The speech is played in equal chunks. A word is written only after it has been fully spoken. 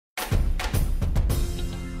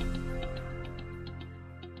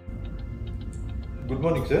Good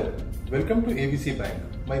morning, sir. Welcome to ABC Bank.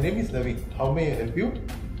 My name is Naveen. How may I help you?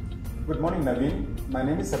 Good morning, Naveen. My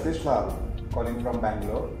name is Satish Lal, calling from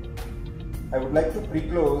Bangalore. I would like to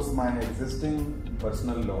pre-close my existing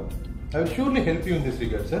personal loan. I will surely help you in this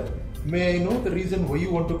regard, sir. May I know the reason why you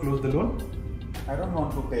want to close the loan? I don't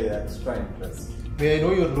want to pay extra interest. May I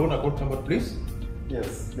know your loan account number, please?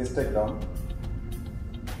 Yes, please take down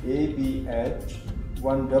ABH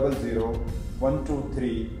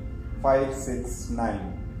 100123569.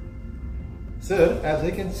 Sir, as I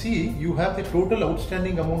can see, you have the total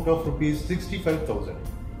outstanding amount of rupees 65,000.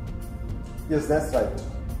 Yes, that's right.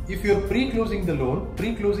 If you are pre-closing the loan,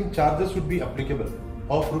 pre-closing charges would be applicable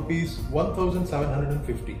of rupees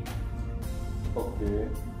 1,750. Okay.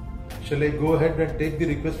 Shall I go ahead and take the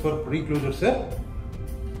request for pre-closure, sir?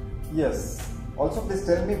 Yes. Also, please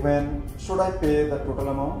tell me when should I pay the total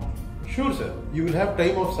amount? Sure, sir. You will have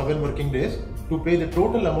time of 7 working days to pay the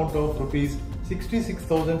total amount of rupees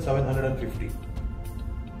 66,750.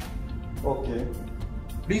 Okay.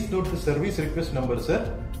 Please note the service request number, sir.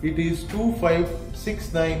 It is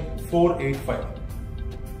 2569485.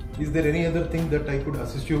 Is there any other thing that I could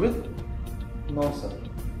assist you with? No, sir.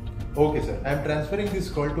 Okay, sir. I am transferring this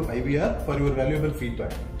call to IVR for your valuable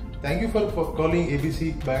feedback. Thank you for calling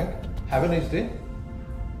ABC Bank. Have a nice day.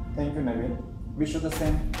 Thank you, Naveen. Wish you the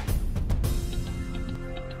same.